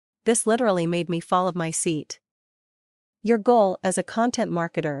This literally made me fall off my seat. Your goal as a content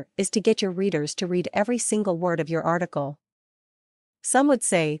marketer is to get your readers to read every single word of your article. Some would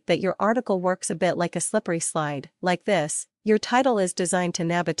say that your article works a bit like a slippery slide, like this. Your title is designed to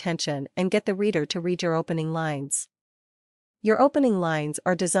nab attention and get the reader to read your opening lines. Your opening lines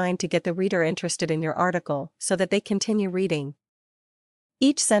are designed to get the reader interested in your article so that they continue reading.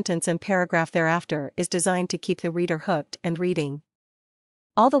 Each sentence and paragraph thereafter is designed to keep the reader hooked and reading.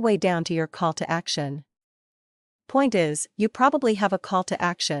 All the way down to your call to action. Point is, you probably have a call to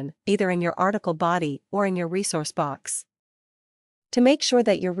action, either in your article body or in your resource box. To make sure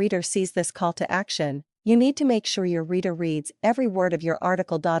that your reader sees this call to action, you need to make sure your reader reads every word of your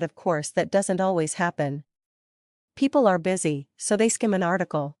article. Of course, that doesn't always happen. People are busy, so they skim an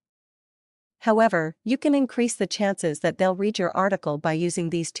article. However, you can increase the chances that they'll read your article by using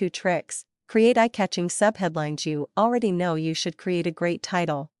these two tricks. Create eye-catching subheadlines. You already know you should create a great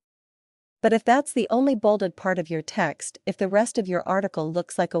title. But if that's the only bolded part of your text, if the rest of your article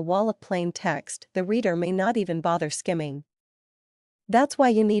looks like a wall of plain text, the reader may not even bother skimming. That's why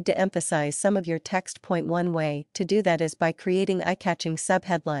you need to emphasize some of your text. Point one way to do that is by creating eye-catching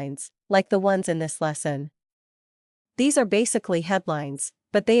subheadlines, like the ones in this lesson. These are basically headlines,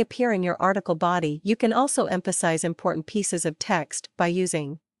 but they appear in your article body. You can also emphasize important pieces of text by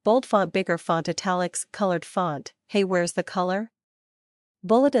using bold font, bigger font, italics, colored font. Hey, where's the color?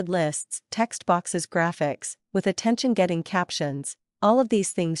 Bulleted lists, text boxes, graphics, with attention-getting captions. All of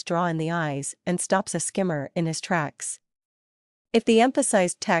these things draw in the eyes and stops a skimmer in his tracks. If the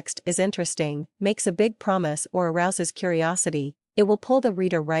emphasized text is interesting, makes a big promise, or arouses curiosity, it will pull the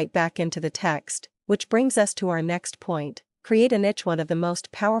reader right back into the text, which brings us to our next point. Create a niche. One of the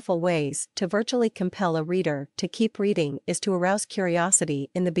most powerful ways to virtually compel a reader to keep reading is to arouse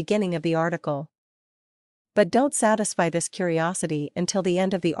curiosity in the beginning of the article. But don't satisfy this curiosity until the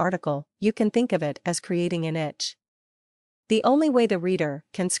end of the article. You can think of it as creating an itch. The only way the reader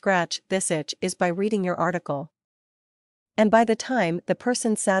can scratch this itch is by reading your article. And by the time the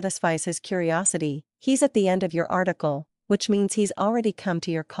person satisfies his curiosity, he's at the end of your article, which means he's already come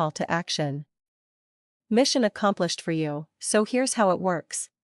to your call to action. Mission accomplished for you. So here's how it works.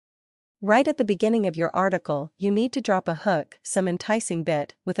 Right at the beginning of your article, you need to drop a hook, some enticing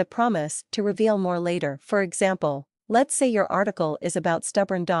bit, with a promise to reveal more later. For example, let's say your article is about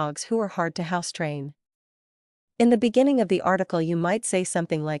stubborn dogs who are hard to house train. In the beginning of the article, you might say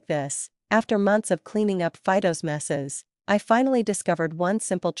something like this: after months of cleaning up Fido's messes, I finally discovered one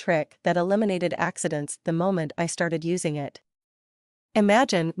simple trick that eliminated accidents the moment I started using it.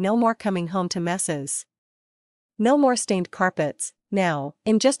 Imagine no more coming home to messes. No more stained carpets. Now,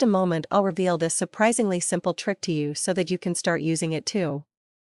 in just a moment, I'll reveal this surprisingly simple trick to you so that you can start using it too.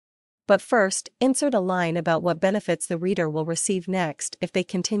 But first, insert a line about what benefits the reader will receive next if they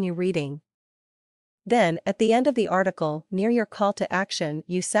continue reading. Then, at the end of the article, near your call to action,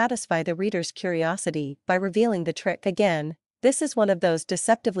 you satisfy the reader's curiosity by revealing the trick. Again, this is one of those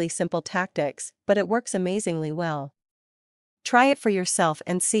deceptively simple tactics, but it works amazingly well. Try it for yourself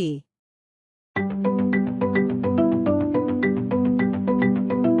and see.